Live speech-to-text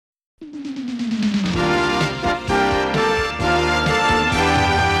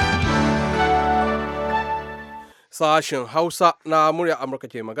Sashen Hausa na murya Amurka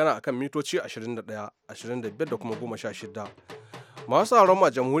ke magana akan mitoci 21, 25 da kuma 16. Masu sauran a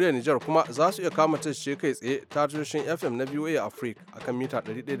jamhuriyar Nijar kuma za su iya kama tashoci kai tsaye ta tashoshin FM na VOA Africa akan mita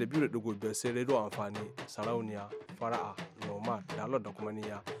 102.5 sai rediyo amfani, sarauniya, fara'a, noma, dalot da kuma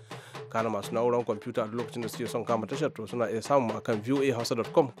niyya. Kana masu na'urar kwamfuta a lokacin da suke son kama tashar to suna iya samu akan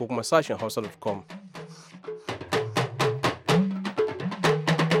voahausa.com ko kuma sashen hausa.com.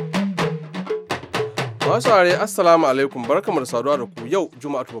 Masu saurare assalamu alaikum barkamu da saduwa da ku yau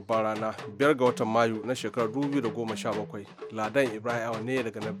juma'atu babbar rana 5 ga watan Mayu na shekarar 2017. Ladan Ibrahim ne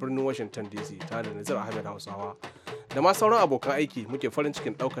daga nan birnin Washington DC tare da Nazir Ahmed Hausawa da ma sauran abokan aiki muke farin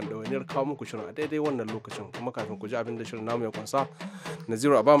cikin daukan ɗawainiyar kawo muku shirin a daidai wannan lokacin kuma kafin ku ji abin da shirin namu ya kunsa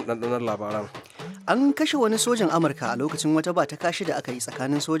Naziru a bamu ɗanɗanar labaran. An kashe wani sojan Amurka a lokacin wata ba ta kashi da aka yi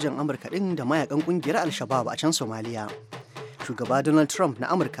tsakanin sojan Amurka ɗin da mayakan ƙungiyar Al-Shabaab a can Somalia. Shugaba Donald Trump na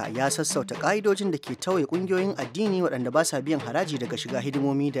Amurka ya sassauta ƙa'idojin da ke tauye ƙungiyoyin addini waɗanda ba sa biyan haraji daga shiga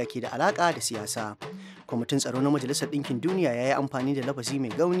hidimomi da ke da alaƙa da siyasa. Kwamitin tsaro na Majalisar Ɗinkin Duniya ya yi amfani da lafazi mai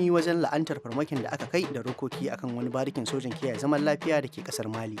gauni wajen la'antar farmakin da aka kai da rokoki akan wani barikin sojan kiyaye zaman lafiya da ke ƙasar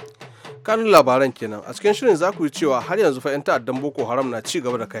Mali. Kanun labaran kenan a cikin shirin za ku yi cewa har yanzu fa 'yan ta'addan Boko Haram na ci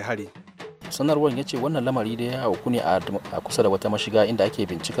gaba da kai hari. Sanarwar ya ce wannan lamari da ya auku ne a kusa da wata mashiga inda ake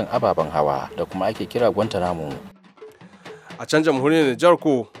binciken ababen hawa da kuma ake kira Guantanamo. A can jamhuriyar Nijar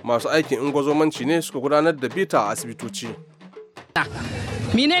ko masu aikin ingozomanci ne suka gudanar da bita a asibitoci.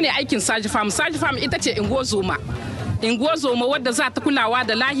 Menene aikin sajifam? Sajifam ita ce ingozoma wadda za ta kulawa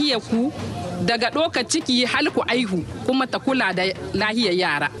da lahiyar ku daga ɗaukar ciki halku aihu kuma ta kula da lahiyar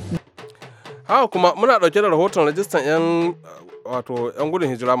yara. Haka kuma muna ɗauke da rahoton rajistan 'yan gudun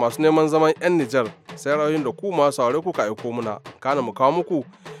hijira masu neman zaman 'yan Nijar sai ra'ayoyin da ku masu saurare kuka aiko muna kana mu kawo muku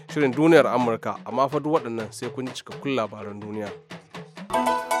shirin duniyar Amurka amma fa duk waɗannan sai kun ji cikakkun labaran duniya.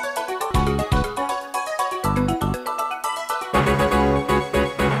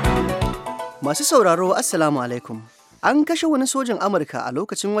 Masu sauraro Assalamu alaikum. An kashe wani sojan Amurka a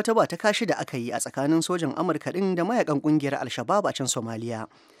lokacin wata ba ta kashi da aka yi a tsakanin sojan Amurka ɗin da mayakan ƙungiyar Al-Shabaab a can Somalia.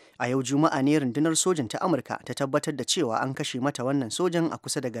 A yau Juma'a ne rundunar sojan ta Amurka ta tabbatar da cewa an kashe mata wannan sojan a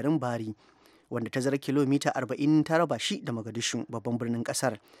kusa da garin Bari, wanda tazarar kilomita 40 ta raba shi da Mogadishu babban birnin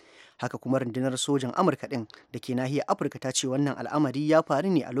kasar. Haka kuma rundunar sojan Amurka ɗin da ke nahiyar Afirka ta ce wannan al'amari ya faru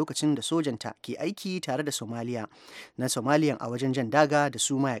ne a lokacin da sojanta ke aiki tare da Somaliyan a wajen jan daga da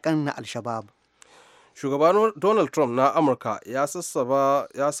su mayakan na Al-Shabaab. Shugaban Donald Trump na Amurka ya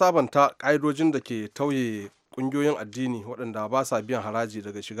sabanta ƙa'idojin da ke tauye ƙungiyoyin addini waɗanda ba sa biyan haraji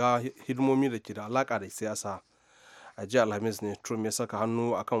daga shiga hidimomi da ke da alaƙa da siyasa. A jiya Alhamis ne Trump ya saka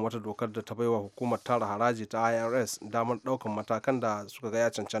hannu akan wata dokar da ta baiwa hukumar tara haraji ta IRS damar ɗaukan matakan da suka ga ya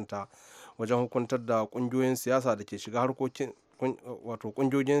cancanta wajen hukuntar da ƙungiyoyin siyasa da ke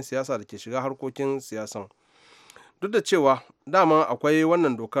shiga harkokin siyasan. Duk da cewa dama akwai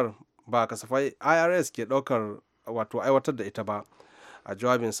wannan dokar ba kasafai IRS ke ɗaukar aiwatar da ita ba. A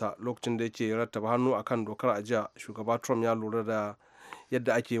jawabinsa lokacin da yake rattaba hannu akan dokar a jiya, shugaba Trump ya lura da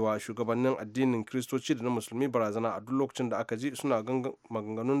yadda ake wa shugabannin addinin Kiristoci da na Musulmi barazana a duk lokacin da aka ji suna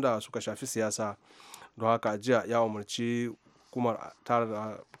maganganun da suka shafi siyasa. Don haka a jiya ya umarci hukumar tara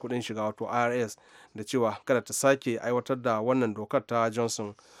da kudin shiga IRS da cewa kada ta sake aiwatar da wannan dokar ta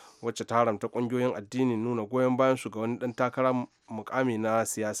Johnson wacce ta haramta kungiyoyin addini nuna goyon bayan su ga wani dan takarar mukami na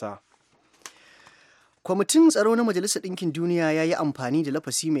siyasa. Kwamitin tsaro na Majalisar Ɗinkin Duniya ya yi amfani da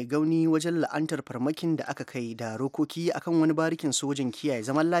lafasi mai gauni wajen la'antar farmakin da aka kai da rokoki akan wani barikin sojan kiyaye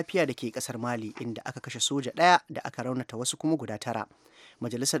zaman lafiya da ke ƙasar Mali inda aka kashe soja ɗaya da aka raunata wasu kuma guda 9.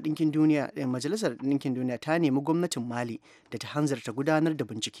 Majalisar Ɗinkin Duniya ta nemi gwamnatin Mali da ta hanzarta gudanar da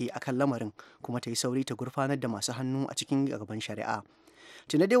bincike akan lamarin kuma ta yi sauri ta gurfanar da masu hannu a cikin gaban shari'a.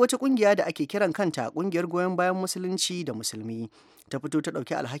 Tuna dai wata kungiya da ake kiran kanta kungiyar goyon bayan musulunci da musulmi ta fito ta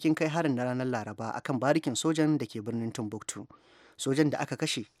ɗauki alhakin kai harin na ranar Laraba akan barikin sojan da ke birnin Timbuktu. Sojan da aka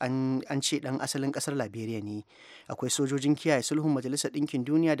kashe an ce ɗan asalin ƙasar Liberia ne. Akwai sojojin kiyaye sulhun Majalisar Ɗinkin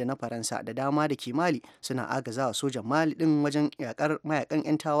Duniya da na Faransa da dama da ke Mali suna agazawa sojan Mali ɗin wajen yakar mayakan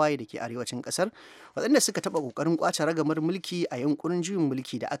 'yan tawaye da ke arewacin ƙasar waɗanda suka taɓa ƙoƙarin ƙwace ragamar mulki a yankurin juyin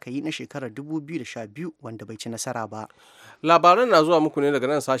mulki da aka yi na shekarar 2012 wanda bai ci nasara ba. Labaran na zuwa muku ne daga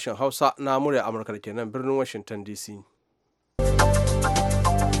nan sashen Hausa na murya Amurka da ke nan birnin Washington DC.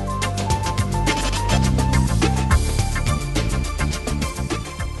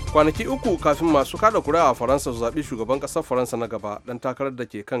 Kwanaki uku kafin masu kada kuri'a a Faransa su zaɓi shugaban ƙasar Faransa na gaba, ɗan takarar da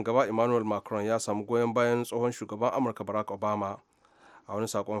ke kan gaba Emmanuel Macron ya samu goyon bayan tsohon shugaban Amurka Barack Obama. A wani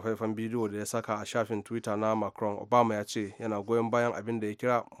sakon faifan bidiyo da ya saka a shafin Twitter na Macron, Obama ya ce yana goyon bayan abin da ya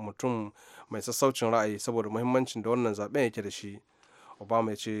kira mutum mai sassaucin ra'ayi saboda muhimmancin da wannan zaben yake da shi. Obama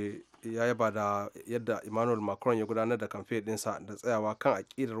ya ce ya yaba da yadda Emmanuel Macron ya gudanar da kamfe ɗinsa da tsayawa kan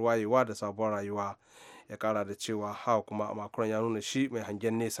aƙidar wayewa da sabuwar rayuwa. Ya kara da cewa haka kuma Macron ya nuna shi mai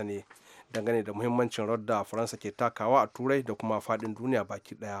hangen nesa ne dangane da muhimmancin rawar da Faransa ke takawa a Turai da kuma faɗin duniya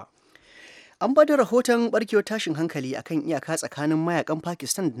baki ɗaya. An bada rahoton barkewar tashin hankali akan iyaka tsakanin mayakan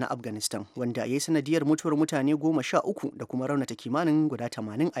Pakistan da na Afghanistan wanda ya yi sanadiyar mutuwar mutane 13 da kuma raunata kimanin guda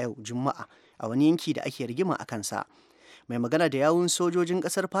 80 a yau Juma'a a wani yanki da ake rigima a kansa. Mai magana da yawun sojojin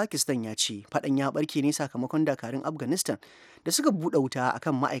kasar Pakistan ya ce faɗan ya barke ne sakamakon dakarun Afghanistan da suka buɗe wuta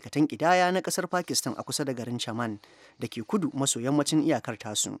akan ma'aikatan ƙidaya na kasar Pakistan a kusa da garin Chaman da ke kudu maso yammacin iyakar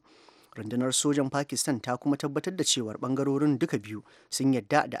tasu. Rundunar sojan Pakistan ta kuma tabbatar da cewar bangarorin duka biyu sun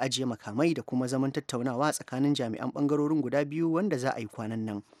yadda da ajiye makamai da kuma zaman tattaunawa tsakanin jami'an bangarorin guda biyu wanda za a yi kwanan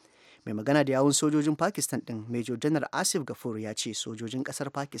nan. Mai magana da yawun sojojin Pakistan din Major General Asif Gafur ya ce sojojin kasar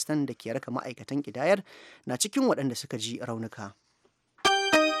Pakistan da ke raka ma'aikatan kidayar na cikin waɗanda suka ji raunuka.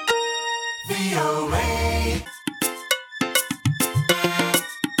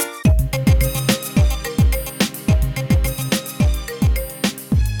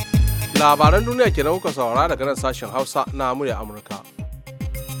 Labaran duniya kenan kuka saurara daga nan sashen Hausa na murya Amurka.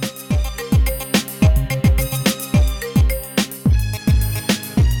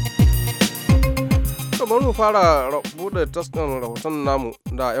 Bari mu fara bude taskan rahoton namu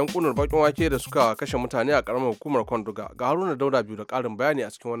da 'yan kunar bakin wake da suka kashe mutane a karamar hukumar Kwanduga. Ga Haruna Dauda biyu da ƙarin bayani a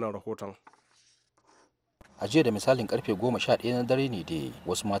cikin wannan rahoton. A jiya da misalin karfe 11 na dare ne dai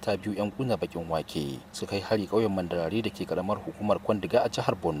wasu mata biyu 'yan kuna bakin wake suka yi hari ƙauyen Mandarare da ke karamar hukumar Kwandiga a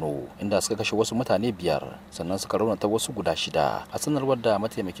jihar Borno inda suka kashe wasu mutane 5 sannan suka raunata wasu guda 6. A sanarwar da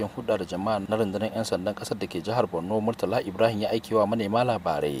mataimakin hulɗa da jama'a na rundunar 'yan sandan ƙasar da ke jihar Borno Murtala Ibrahim ya aikewa manema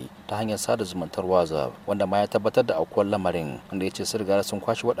labarai ta hanyar sada zumuntar WhatsApp wanda ma ya tabbatar da aukuwar lamarin wanda ya ce sun riga sun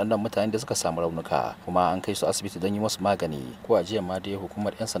kwashe waɗannan mutane da suka samu raunuka kuma an kai su asibiti don yi musu magani. Ko a jiya ma dai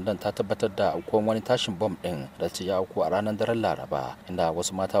hukumar 'yan sandan ta tabbatar da aukuwar wani tashin bom ɗin da ce ya auku a ranar daren Laraba inda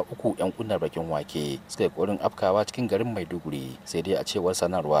wasu mata 3 'yan kunnar bakin wake suka yi kokarin afkawa cikin garin Maiduguri sai dai a cewar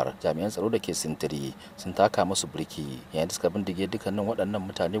sanarwar jami'an tsaro da ke sintiri sun taka musu birki yayin da suka bindige dukkanin waɗannan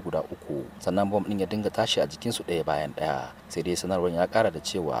mutane guda 3 sannan bom din ya dinga tashi a jikin su ɗaya bayan ɗaya sai dai sanarwar ya ƙara da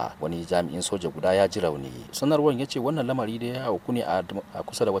cewa wani jami'in soja guda ya ji rauni. Sanarwar ya ce wannan lamari da ya auku ne a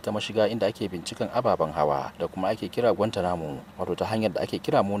kusa da wata mashiga inda ake binciken ababen hawa da kuma ake kira Guantanamo wato ta hanyar da ake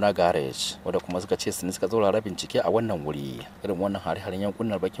kira Muna Garage wanda kuma suka ce sun suka zaura bincike a wannan wuri. Irin wannan hare-haren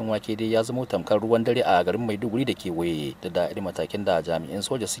yankunan bakin wake dai ya zama tamkar ruwan dare a garin Maiduguri da kewaye da irin matakin da jami'an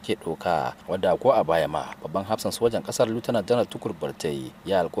soja suke ɗauka wanda ko a baya ma babban hafsan sojan kasar Lieutenant General Tukur Bartai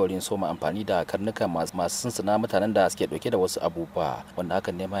ya alƙawarin soma amfani da karnuka masu sunsuna mutanen da suke ɗauke da wasu abubuwa wanda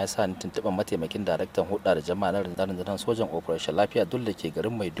hakan ne ma ya sa ni tuntuɓar mataimakin daraktan hulɗa da jama'a na rundunar sojan Operation Lafiya Dole da ke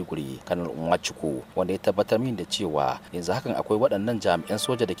garin Maiduguri Kanal Unwachuku wanda ya tabbatar min da cewa yanzu hakan akwai waɗannan jami'an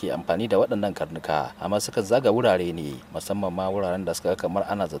soja da ke amfani da waɗannan karnuka amma suka zaga wurare ne musamman ma wuraren da suka kamar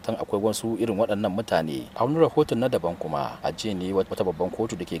ana zaton akwai wasu irin waɗannan mutane. A wani rahoton na daban kuma a jiya ne wata babban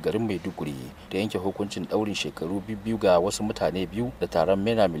kotu da ke garin Maiduguri da yanke hukuncin ɗaurin shekaru 2 ga wasu mutane 2 da taron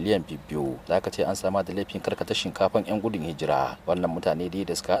naira miliyan 2 da aka ce an sama da laifin karkata shinkafan 'yan gudun hijira. Wannan mutane dai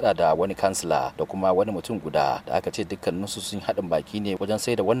da suka hada da wani kansila da kuma wani mutum guda da aka ce dukkaninsu sun haɗin baki ne wajen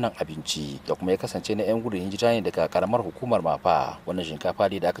sai da wannan abinci da kuma ya kasance na 'yan gudun hijira ne daga karamar hukumar Mafa. Wannan shinkafa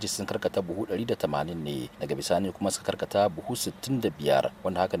dai da aka ce sun karkata buhu 180 ne daga bisani kuma suka karkata buhu 65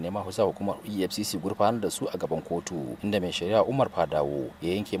 wanda hakan ne ma husa hukumar EFCC gurfanar da su a gaban kotu inda mai shari'a Umar Fadawo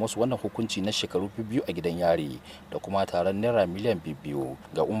ya yanke musu wannan hukunci na shekaru 2 a gidan yari da kuma taron naira miliyan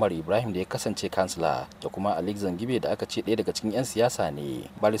 2 ga Umar Ibrahim da ya kasance kansila da kuma Alex Zangibe da aka ce ɗaya daga cikin 'yan siyasa ne.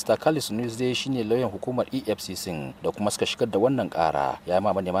 Barista Kalis News dai shine lauyan hukumar EFCC da kuma suka shigar da wannan ƙara ya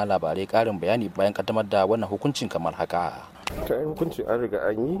ma manema labarai ƙarin bayani bayan kaddamar da wannan hukuncin kamar haka. ta hukunci an riga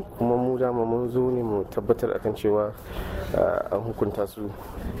an yi kuma mu dama mun zo ne mu tabbatar akan cewa an hukunta su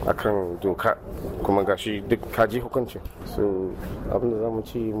akan doka kuma gashi duk kaji hukuncin so abinda za mu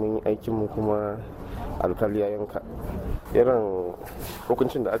ci mun yi aikin mu kuma alkali ya yanka irin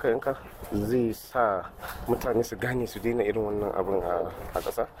hukuncin da aka yanka zai sa mutane su gane su daina irin wannan abin a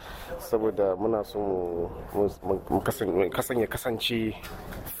ƙasa saboda muna so mu kasance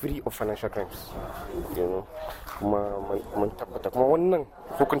free of financial crimes kuma mun tabbata kuma wannan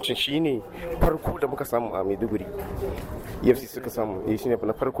hukuncin shine farko da muka samu a Maiduguri EFCC suka samu shine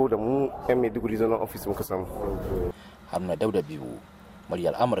na farko da mu yan Maiduguri zonal office muka samu. Haruna Dauda biyu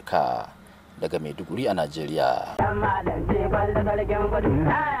muryar Amurka daga Maiduguri a Najeriya.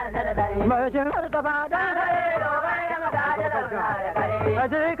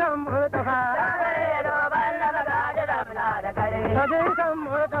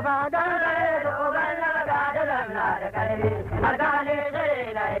 alkali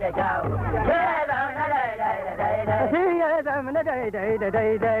shiri na da kyau shi ya zama na daidai da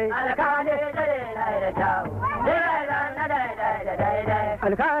daidai alkali shiri na da kyau shi ya zama na daidai da daidai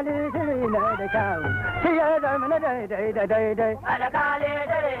alkali shiri na da kyau shi ya zama na daidai da daidai alkali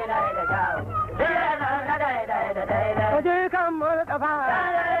shiri na da kyau shi ya zama na daidai da daidai aje kan mu kafa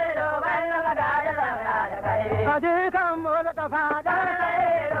aje kan mu kafa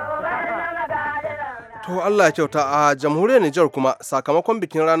To Allah ya kyauta. A jamhuriyar Nijar kuma sakamakon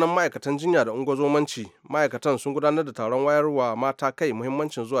bikin ranar ma'aikatan jinya da ungozomanci, ma'aikatan sun gudanar da taron wayarwa mata kai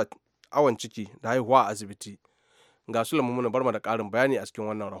muhimmancin zuwa awon ciki da haihuwa a asibiti. Ga Sulaiman Muna Barma da ƙarin bayani a cikin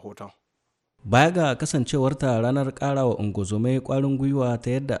wannan rahoton. Baya ga kasancewarta ranar ƙarawa ungozomai ƙwarin gwiwa ta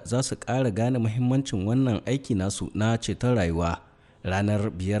yadda za su ƙara gane muhimmancin wannan aiki nasu na ceton rayuwa. Ranar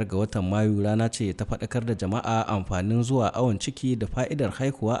 5 ga watan Mayu rana ce ta faɗakar da jama'a amfanin zuwa awon ciki da fa'idar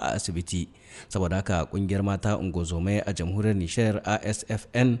haihuwa a asibiti. Saboda haka ƙungiyar mata ungozomai a jamhuriyar Nijar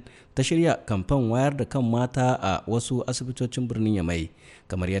ASFN ta shirya kamfen wayar da kan mata a wasu asibitocin birnin Yamai,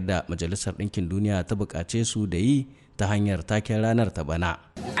 kamar yadda Majalisar Ɗinkin Duniya ta buƙace su da yi ta hanyar taken ranar ta bana.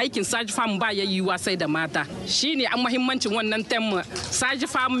 Aikin Sage Farm ba ya yiwuwa sai da mata. Shine an muhimmancin wannan tem Sage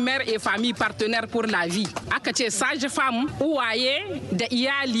Farm Mère et Famille Partenaire pour la Vie. Aka ce Sage Farm uwaye da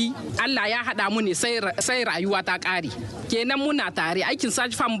iyali Allah ya haɗa mu ne sai rayuwa ta ƙare. Kenan muna tare. Aikin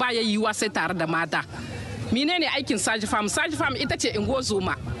Sage Farm ba ya yiwuwa sai tare da mata. Menene aikin Sage Farm? Sage Farm ita ce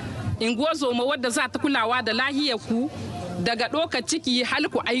ingozoma. Ingozoma wadda za ta kulawa da lahiyar ku daga ɗaukar ciki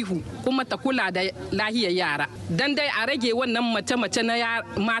halku aihu kuma ta kula da lahiyar yara dan dai a rage wannan mace-mace na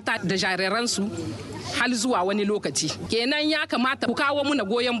mata da jariransu hal zuwa wani lokaci. Kenan ya kamata ku kawo muna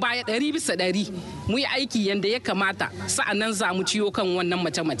goyon baya 100% mu yi aiki yadda ya kamata, sa'annan za mu ciyo kan wannan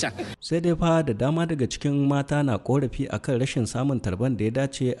mace-macen. Sai dai fa da dama daga cikin mata na korafi akan rashin samun tarban da ya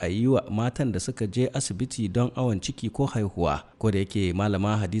dace a yi wa matan da suka je asibiti don awon ciki ko haihuwa. Ko da yake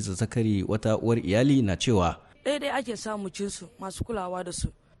malama Hadiza Zakari wata uwar iyali na cewa daidai ake samu cinsu masu kulawa da su.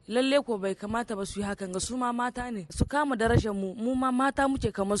 Lalle ko bai kamata ba su yi hakan ga su ma mata ne su kama darajar mu ma mata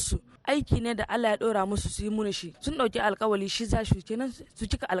muke kamar su. Aiki ne da Allah ya dora musu su yi muni shi, sun dauki alkawali shi za su kenan su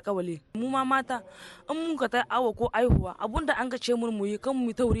cika alkawali. Mu ma mata in mun ka ta awo ko aihuwa abunda an gace mun mu yi kan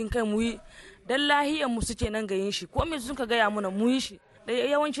mu ta wurin kai mu yi dan lahiyar mu suke nan ga yin shi, ko me sun ka gaya muna mu yi shi. Da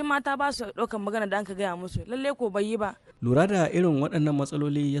yawancin mata ba su ɗaukan magana da an ka gaya musu, lalle ko bai yi ba. Lura da irin waɗannan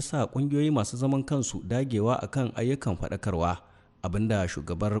matsaloli ya sa ƙungiyoyi masu zaman kansu dagewa akan ayyukan faɗakarwa, abinda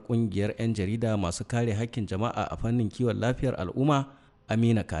shugabar ƙungiyar 'yan jarida masu kare hakkin jama'a a fannin kiwon lafiyar al'umma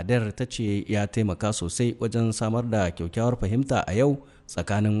Amina Kadar ta ce ya taimaka sosai wajen samar da kyakkyawar fahimta a yau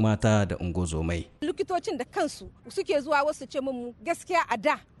tsakanin mata da ungozomai. Likitocin da kansu suke zuwa wasu ce mu gaskiya a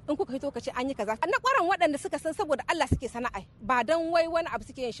da in kuka hito ka ce an yi kaza na kwaran waɗanda suka san saboda Allah suke sana'a ba dan wai wani abu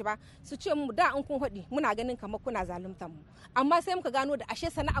suke yin shi ba su ce mu da in kun haɗi muna ganin kamar kuna zaluntar mu, amma sai muka gano da ashe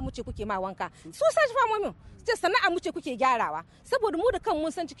sana'a mu ce kuke ma wanka, su sashi famomin su ce sana'a mu ce kuke gyarawa, saboda mu da kan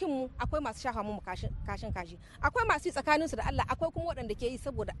mun san cikin mu akwai masu shafa mu kashin kashi, akwai masu yi tsakanin su da Allah, akwai kuma waɗanda ke yi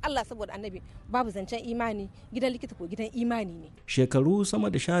saboda Allah saboda Annabi. Babu zancen imani, gidan likita ko gidan imani ne. Shekaru sama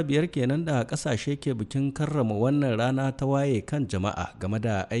da 15 kenan da kasashe ke bikin karrama wannan rana ta waye kan jama'a game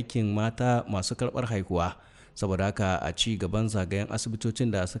da aikin mata masu karɓar haihuwa. Saboda haka a ci gaban zagayen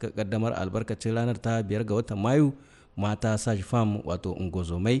asibitocin da suka kaddamar albarkacin ranar ta 5 ga watan Mayu, mata Sage Farm wato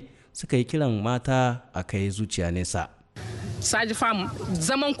ungozomai suka yi kiran mata a kai zuciya nesa. Sage Farm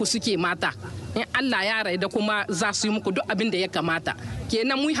zaman ku suke mata, in Allah ya raida kuma za su yi muku duk abin da ya kamata.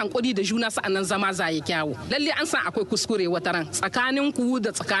 Kenan mu yi hankuri da juna, sa'annan zama za yi kyawu. Lalle an san akwai kuskure wataran tsakanin ku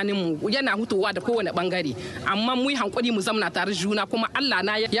da tsakanin mu, yana hutowa da kowane bangare, amma mu yi hankuri mu zamna tare juna, kuma Allah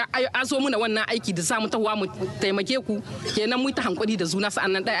na ya azo muna wannan aiki da za mu tawa mu taimake ku. Kenan mu yi ta hankuri da juna,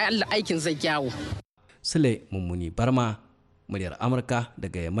 sa'annan da Allah aikin zai kyawu. Sule Mummuni Barma, muryar Amurka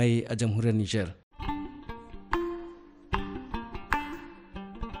daga Yamai a jamhuriyar Nijar.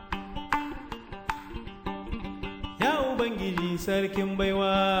 Ubangiji sarkin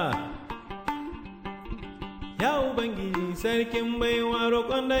baiwa, ya Ubangiji sarkin baiwa,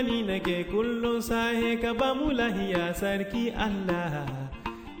 roƙon da ni nake kullum sahe ka ba mu lahiya sarki Allah.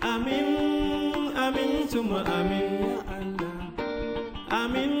 Amin, amin, suma amin ya Allah.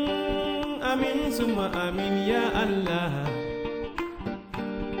 Amin, amin, suma amin ya Allah.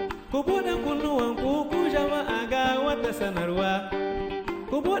 Ku buɗe kunnuwan ku jama'a ga wata sanarwa.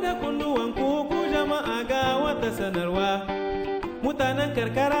 Ku buɗe kunnuwan ku jama'a ga wata sanarwa, mutanen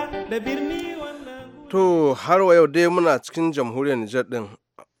karkara da birni wannan. To har wa yau dai muna cikin jamhuriyar Nijar din,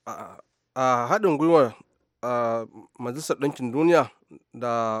 a haɗin gwiwar Majalisar Ɗinkin Duniya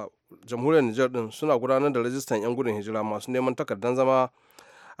da jamhuriyar Nijar din suna gudanar da rajistan 'yan gudun hijira masu neman takardar zama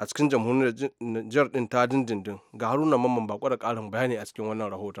a cikin jamhuriyar Nijar din ta dindindin. Ga Haruna Mamman Bako da ƙarin bayani a cikin wannan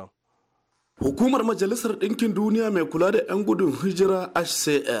rahoton. Hukumar Majalisar Ɗinkin Duniya mai kula da 'yan gudun hijira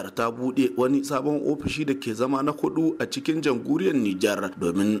HCR ta buɗe wani sabon ofishi da ke zama na 4 a cikin jamhuriyar Nijar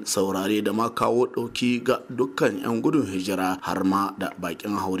domin saurare da ma kawo ɗauki ga dukkan 'yan gudun hijira har ma da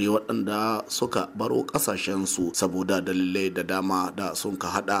bakin haure waɗanda suka baro ƙasashensu saboda dalilai da dama da sun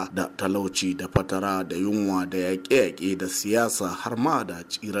ka hada da talauci da fatara da yunwa da yaƙe-yaƙe da siyasa har ma da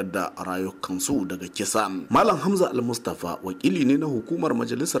tsirar da rayukansu daga kisa. Malam Hamza Al-Mustapha wakili ne na Hukumar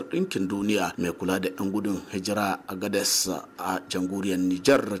Majalisar Ɗinkin Duniya mai kula da 'yan gudun hijira a Agades a jamhuriyar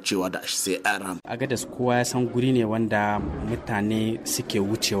Nijar cewa da HCR. Agades kowa ya san guri ne wanda mutane suke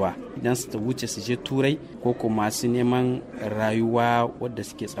wucewa idan su wuce su je Turai ko kuma su neman rayuwa wadda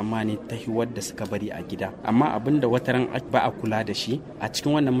suke tsammani ta wadda suka bari a gida. Amma abin da wataran ba a kula da shi a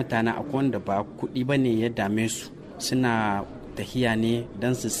cikin wannan mutanen akwai wanda ba kuɗi ba ne ya dame su, suna tahiya ne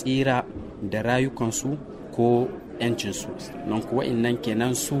don su tsira da rayukansu ko yancinsu. Nan kuwa innan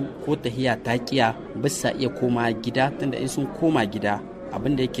kenan su ko tahiya ta kiya ba sa iya koma gida, tunda in sun koma gida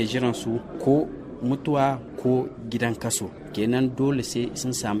abin da yake jiran su ko mutuwa ko gidan kaso, kenan dole sai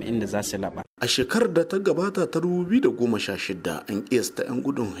sun samu inda za su laba. A shekarar da ta gabata ta 2016 an kiyasta 'yan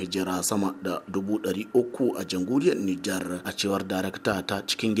gudun hijira sama da 300,000 a jamhuriyar Nijar a cewar darakta ta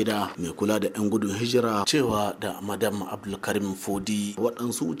cikin gida mai kula da 'yan gudun hijira cewa da Madam Abdulkarim Fodi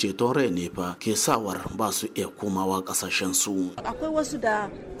waɗansu ceton rai ne fa ke sawar ba su iya komawa ƙasashen su. Akwai wasu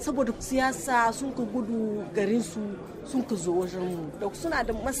da saboda siyasa sun ka gudu garin su sun ka zo wajen mu da suna da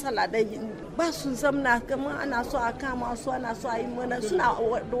matsala da ba su zamna kamar ana so a kama su ana so a yi mana suna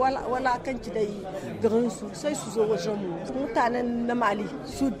walakanci da yi garin su sai su zo wajen mu. Mutanen na Mali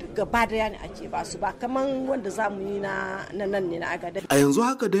su gaba daya ne ake ba su ba kamar wanda za mu yi na nan ne na Agada. A yanzu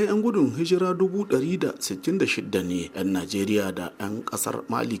haka dai 'yan gudun hijira 166 ne 'yan Najeriya da 'yan kasar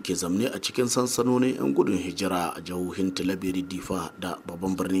Mali ke zamne a cikin sansanonin 'yan gudun hijira a jihohin Talabiri, Difa da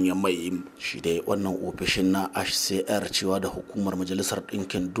babban birnin Yammai. Shi dai wannan ofishin na HCR cewa da Hukumar Majalisar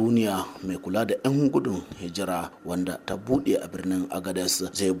Ɗinkin Duniya mai kula da 'yan gudun hijira wanda ta buɗe a birnin Agadez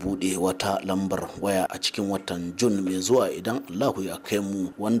zai buɗe wata lambar waya a cikin watan Jun mai zuwa idan Allahu ya kai mu,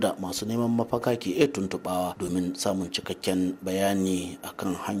 wanda masu neman mafaka ke iya tuntuɓawa domin samun cikakken bayani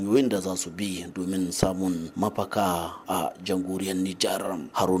akan hanyoyin da za su bi domin samun mafaka a jamhuriyar Nijar.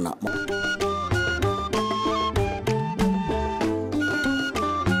 Haruna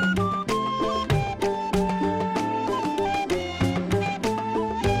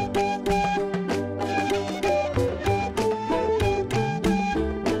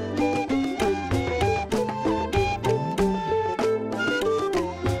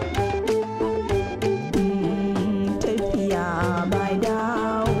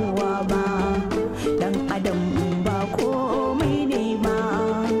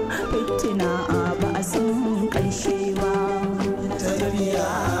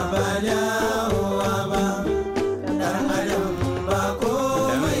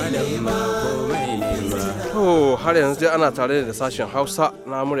har yanzu dai ana tare da sashen Hausa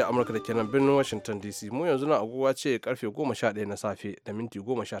na murya Amurka da kenan birnin Washington DC. Mu yanzu na agogo ce karfe 11 na safe da minti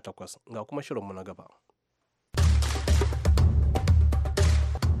 18 ga kuma shirinmu na gaba.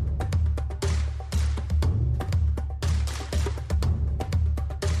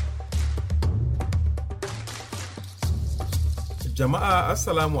 Jama'a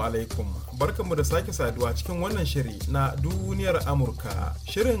Assalamu alaikum. Barkanmu da sake saduwa cikin wannan shiri na duniyar Amurka.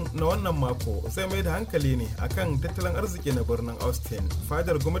 Shirin na wannan mako zai mai da hankali ne akan tattalin arziki na birnin Austin,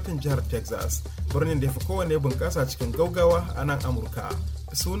 fadar gwamnatin jihar Texas, birnin da ya fi kowane bunƙasa cikin gaugawa a nan Amurka.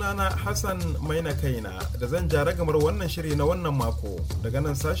 Sunana Hassan Maina Kaina da zan ja ragamar wannan shiri na wannan mako daga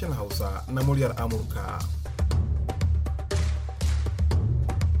nan sashen Hausa na muryar Amurka.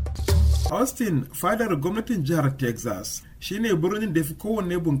 Austin, fadar gwamnatin jihar Texas, shine birnin da fi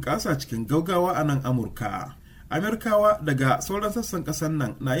kowanne bunƙasa cikin gaugawa a nan Amurka. Amerikawa daga sauran sassan ƙasar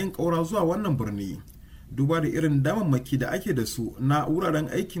nan na yin ƙaura zuwa wannan birni, duba da irin damammaki da ake da su na wuraren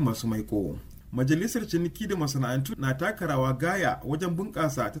aiki masu maiko. Majalisar ciniki da masana'antu na taka rawa gaya wajen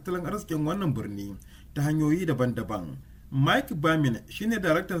bunƙasa tattalin arzikin wannan birni ta hanyoyi daban-daban. Mike Bamin shine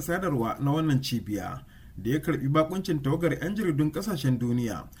daraktan sadarwa na wannan cibiya, da ya karbi bakuncin tawagar 'yan jaridun kasashen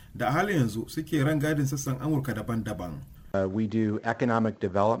duniya da a halin yanzu suke rangadin sassan Amurka daban-daban. We do economic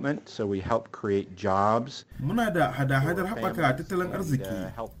development, so we help create jobs. Muna da hada-hadar haɓaka tattalin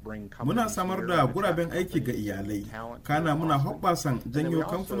arziki. Muna samar da guraben aiki ga iyalai. Kana muna hoɓɓasan janyo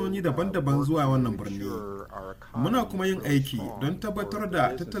kamfanoni daban-daban zuwa wannan birni. Muna kuma yin aiki don tabbatar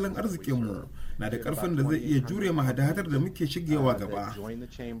da tattalin arzikinmu na da karfin da zai iya jure ma hada-hadar da muke shigewa gaba.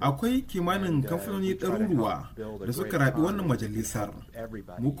 Akwai kimanin kamfanoni ɗaruruwa da suka rabi wannan majalisar.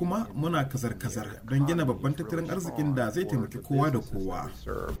 Mu kuma muna kazar-kazar don gina babban tattalin arzikin da zai taimaki kowa da kowa.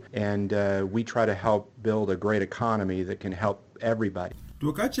 And we try to help build a great economy that can help everybody.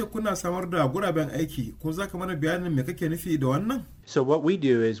 To ka ce kuna samar da guraben aiki, ko za ka mana bayanin me kake nufi da wannan? So what we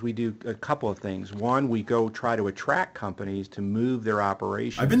do is we do a couple of things. One, we go try to attract companies to move their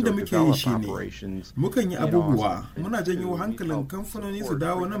operations Abin da or muke yi develop shine operations. mukan yi abubuwa, muna janyo hankalin kamfanoni su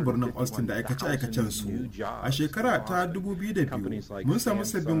dawo nan birnin Austin da aikace-aikacen su. A shekara ta 2002 mun samu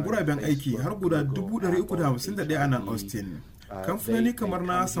sabbin guraben aiki har guda 351 a nan Austin. Kamfanoni kamar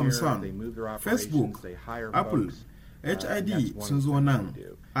na Samsung, Facebook, Apple, HID sun zo nan.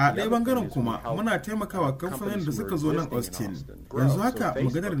 A ɗaya bangaren kuma muna taimakawa kamfanin da suka zo nan Austin. Yanzu haka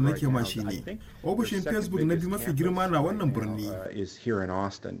maganar da nake ma shine ofishin Facebook na biyu mafi girma na wannan birni.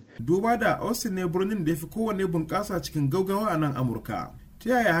 Duba da Austin ne birnin da ya fi kowanne bunƙasa cikin gaugawa a nan Amurka. Ta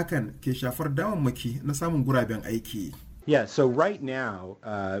yaya hakan ke shafar damammaki na samun guraben aiki? Yeah, so right now,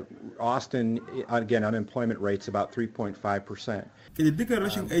 Austin, again, unemployment rate's about 3.5%. Ƙididdigar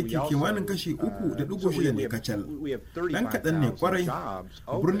rashin aiki kimanin kashi 3.6 ne kacal. Ɗan kaɗan ne kwarai.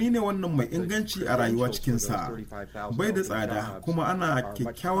 Birni ne wannan mai inganci a rayuwa cikinsa. Bai da tsada kuma ana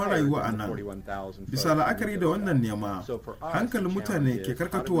kyakkyawan rayuwa a nan. Bisa la'akari da wannan nema, hankalin mutane ke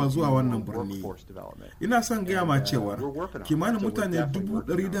karkatowa zuwa wannan birni. Ina son gaya ma cewar kimanin mutane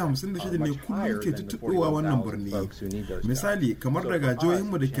 156 ne kullum ke tuttuɗowa wannan birni. Misali kamar daga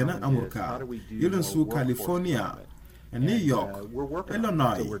jihohinmu da ke nan Amurka, irin su California, New York,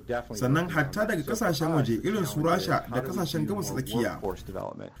 Illinois, sannan hatta daga kasashen waje irin su Rasha da kasashen gabas tsakiya.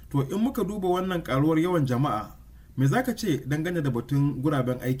 To in muka duba wannan karuwar yawan jama'a, me za ka ce dangane da batun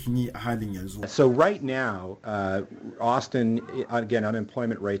guraben aikin yi a halin yanzu? So right now, Austin, again,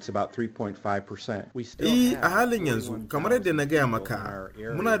 unemployment rate's about 3.5%. A halin yanzu, kamar yadda na gaya maka,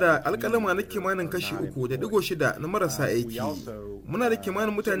 muna da alƙalama na kimanin kashi 3.6 na marasa aiki. Muna da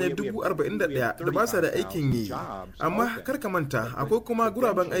kimanin mutane 41,000 da ba sa da aikin yi. Amma kar ka manta, akwai kuma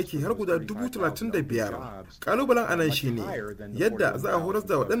guraben aiki har guda 35,000. Kalubalen anan shine yadda za a horas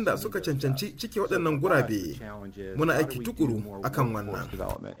da waɗanda suka cancanci cike waɗannan gurabe. Muna aiki tukuru akan wannan.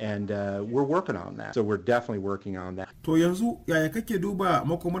 To yanzu yaya kake duba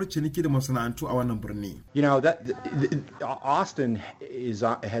makomar ciniki da masana'antu a wannan birni? You know that Austin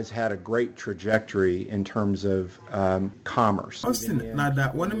has had a great trajectory in terms of commerce. Austin na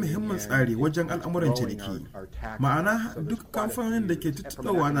da wani muhimmin tsari wajen al'amuran ciniki. Ma'ana duk kamfanonin da ke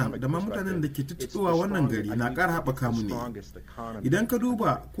tuttuɗowa nan da ma mutanen da ke tuttuɗowa wannan gari na ƙara haɓaka mu ne. Idan ka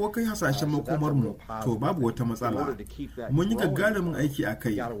duba ko kai hasashen makomar mu, to babu wata matsala. Mun yi gagarumin aiki a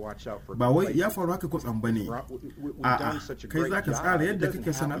kai, ba wai ya faru haka kwatsam ba ne. A'a, kai za ka tsara yadda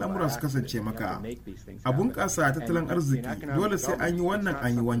kake son al'amura su kasance maka. A bunƙasa tattalin arziki dole sai an yi wannan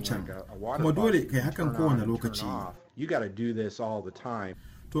an yi wancan, kuma dole kai hakan kowane lokaci.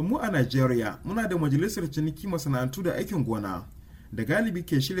 To mu a Najeriya muna da majalisar ciniki masana'antu da aikin gona da galibi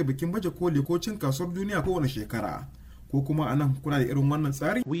ke shirya bikin baje koli ko cin kasuwar duniya kowane shekara. Ko kuma anan kuna da irin wannan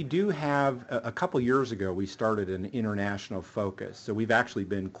tsari? We do have, a couple years ago, we started an international focus. So we've actually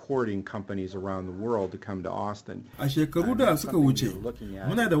been courting companies around the world to come to Austin. A shekaru da suka wuce,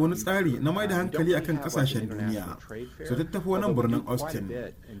 muna da wani tsari na mai da hankali akan kasashen duniya. So tattafi wannan birnin Austin.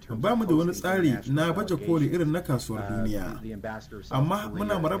 Ba mu da wani tsari na baje koli irin na kasuwar duniya. Amma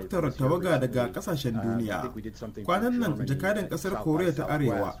muna marabtar tawaga daga kasashen duniya. Kwanan nan jakadan kasar Koriya ta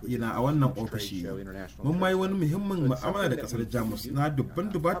Arewa yana a wannan ofishi. Mun mai wani muhimmin amana da kasar Jamus na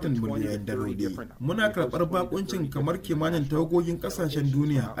dubatan miliyoyin daloli. Muna karɓar bakuncin kamar kimanin tawagogin kasashen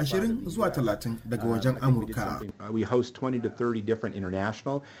duniya 20 zuwa 30 daga wajen Amurka. We host 20 to 30 different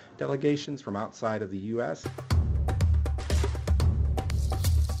international delegations from outside of the US.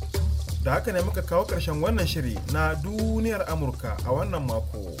 Da haka ne muka kawo ƙarshen wannan shiri na duniyar Amurka a wannan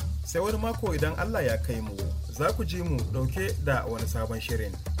mako. Sai wani mako idan Allah ya kai mu, za ku ji mu dauke da wani sabon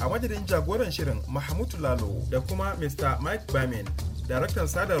shirin. A madadin jagoran shirin Mahmud Lalo da kuma Mr. Mike Bamin, daraktan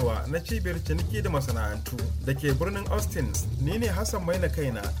sadarwa na cibiyar ciniki da masana'antu da ke birnin Austin, ni ne Hassan Maina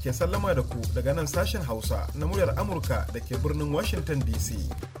kaina ke sallama da ku daga nan sashen Hausa na muryar Amurka da ke birnin Washington DC.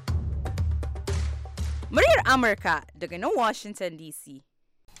 Muryar Amurka daga nan Washington DC.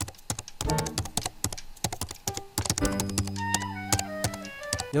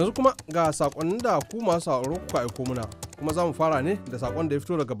 Yanzu kuma ga sakonnin da ku masu sauraro kuka aiko muna. kuma za mu fara ne da sakon da ya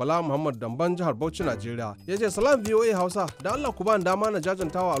fito daga Bala Muhammad Damban jihar Bauchi Najeriya. Ya ce salam VOA Hausa, da Allah ku ba ni dama na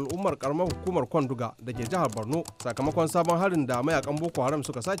jajantawa al'ummar karamar hukumar Kwanduga da ke jihar Borno sakamakon sabon harin da mayakan Boko Haram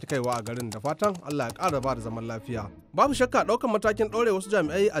suka sake kaiwa a garin, da fatan Allah ya ƙara ba da zaman lafiya. Babu shakka ɗaukar matakin ɗaure wasu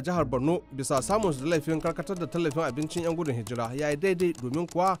jami'ai a jihar Borno bisa samun su da laifin karkatar da tallafin abincin 'yan gudun hijira ya yi daidai, domin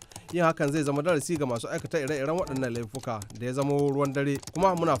kuwa yin hakan zai zama darasi ga masu aikata ire-iren waɗannan laifuka da ya zama ruwan dare,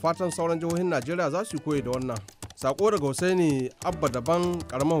 kuma muna fatan sauran jihohin Najeriya za su yi koyi da wannan. Sako daga Husaini Abba Daban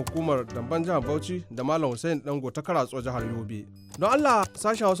karamar hukumar Damban jihar Bauchi da Malam Husaini Dango ta Karatso jihar Yobe. Don Allah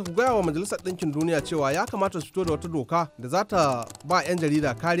sashen Hausa ku gaya wa Majalisar Ɗinkin Duniya cewa ya kamata su fito da wata doka da za ta ba 'yan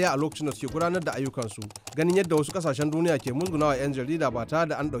jarida kariya a lokacin da suke gudanar da ayyukansu, ganin yadda wasu kasashen duniya ke musgunawa 'yan jarida ba tare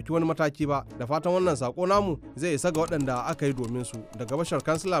da an ɗauki wani mataki ba. Da fatan wannan sako namu zai isa ga waɗanda aka yi domin su. Daga Bashar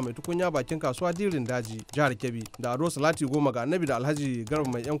Kansila mai tukunya bakin kasuwa Dirin Daji jihar Kebbi da Ado Salati Goma ga Annabi da Alhaji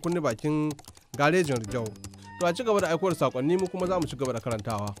Garba mai 'yan kunni bakin garejin Rijau. To a ci gaba da aiko da sakonni, mu kuma za mu ci gaba da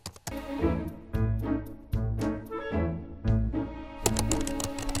karantawa.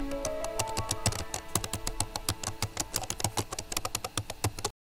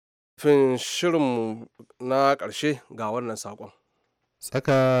 Fin shirinmu na ƙarshe ga wannan sakon.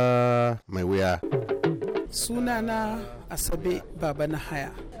 Tsaka mai wuya. Sunana Asabe Baba na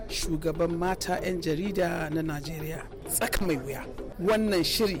Haya, shugaban mata 'yan jarida na Najeriya. Tsaka mai wuya. Wannan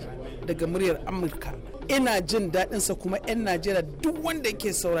shiri daga muryar Amurka ina jin daɗinsa, kuma 'yan Najeriya duk wanda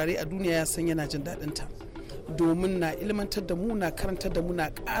yake saurare a duniya ya san yana jin daɗinta, domin na ilmantar da mu, na karantar da mu, na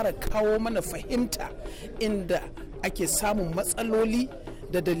ƙara kawo mana fahimta inda ake samun matsaloli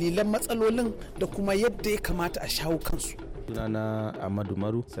da dalilan matsalolin da kuma yadda ya kamata a shawo kansu. Sunana Ahmadu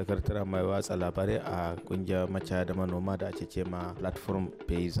Maru, sakataren mai watsa labarai a kungiyar macaya da manoma da ake ce ma platform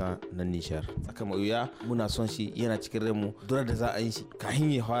paysan na Nijar. Tsaka mai wuya muna son shi, yana cikin ranmu, dole da za a yi shi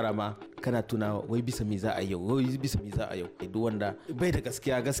kahin ya fara ma kana tuna wai bisa me za a yau, wai bisa me za a yau. Duk wanda bai da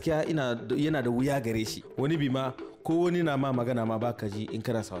gaskiya yana da wuya gare shi, wani bi ma ko wani na ma magana ma baka ji in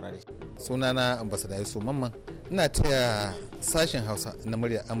kana saurare. Sunana ambassador Yusuf Mamman, ina taya sashen Hausa na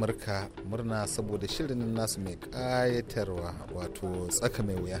muryar Amurka murna saboda shirin nasu mai kayatarwa, wato tsaka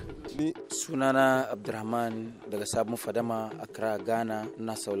mai wuya. Sunana Abdulrahman daga Sabon Fadama, Accra, Ghana.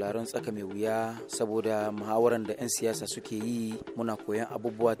 Ina sauraron tsaka mai wuya saboda muhawaran da 'yan siyasa suke yi, muna koyan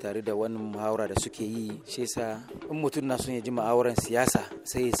abubuwa tare da wani muhawara da suke yi. Shi yasa in mutum na son ya ji muhawaran siyasa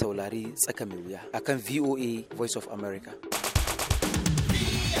sai ya saurari tsaka mai wuya akan VOA Voice of America.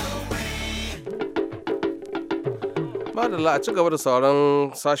 Madalla, a ci gaba da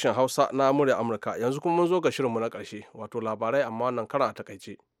sauran sashen Hausa na murya Amurka. Yanzu kuma mun zo ga shirinmu na ƙarshe, wato labarai amma wannan karan a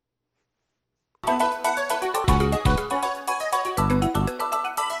takaice.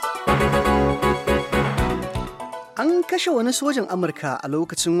 An kashe wani sojan Amurka a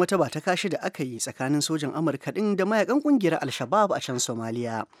lokacin wata ba ta kashi da aka yi tsakanin sojan Amurka ɗin da mayakan ƙungiyar Al-Shabaab a can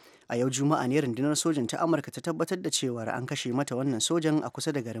Somalia. A yau Juma'a ne rundunar sojan ta Amurka ta tabbatar da cewar an kashe mata wannan sojan a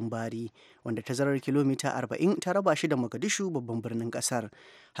kusa da garin Bari, wanda tazarar kilomita 40 ta raba shi da Mogadishu, babban birnin kasar.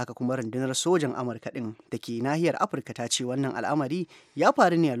 Haka kuma rundunar sojan Amurka ɗin da ke nahiyar Afirka ta ce wannan al'amari ya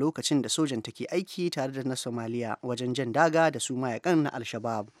faru ne a lokacin da sojan take aiki tare da na Somalia wajen jan daga da su mayakan na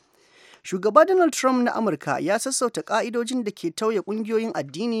Al-Shabaab. Shugaba Donald Trump na Amurka ya sassauta ƙa'idojin da ke tauye ƙungiyoyin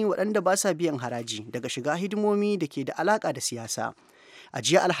addini waɗanda ba sa biyan haraji daga shiga hidimomi da ke da alaƙa da siyasa. A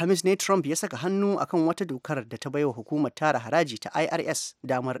jiya Alhamis ne Trump ya saka hannu akan wata dokar da ta baiwa hukumar tara haraji ta IRS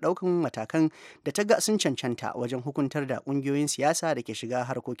damar ɗaukan matakan da ta ga sun cancanta wajen hukuntar da ƙungiyoyin siyasa da ke shiga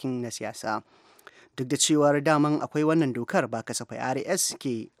harkokin na siyasa. Duk da cewar daman akwai wannan dokar, ba kasafai IRS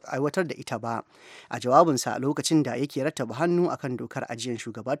ke aiwatar da ita ba. A jawabinsa a lokacin da yake rattaba hannu akan dokar, ajiyan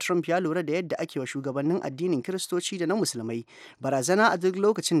shugaba Trump ya lura da yadda ake wa shugabannin addinin Kiristoci da na Musulmai barazana a duk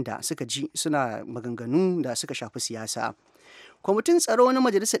lokacin da suka ji suna maganganu da suka shafi siyasa. Kwamitin tsaro na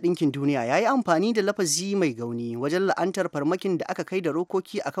Majalisar Ɗinkin Duniya ya yi amfani da lafazi mai gauni wajen la'antar farmakin da aka kai da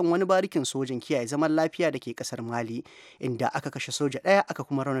rokoki akan wani barikin sojan kiyaye zaman lafiya da ke ƙasar Mali, inda aka kashe soja ɗaya aka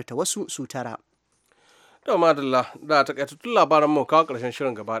kuma raunata wasu su 9. Da madalla, da takaitattun labaran mu kawo ƙarshen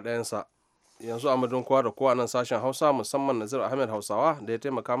shirin gaba ɗayansa. Yanzu a madun kowa da kowa nan sashen Hausa, musamman Nazir Ahmed Hausawa da ya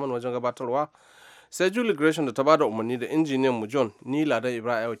taimaka mana wajen gabatarwa, sai Julie Gresham da ta bada umarni da injiniyan mu John, ni Ladan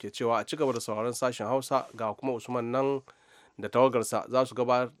Ibrahim ke cewa a ci gaba da sauraron sashen Hausa, ga kuma Usman nan da tawagarsa za su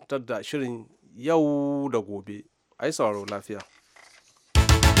gabatar da shirin yau da gobe. Ai sauraro lafiya.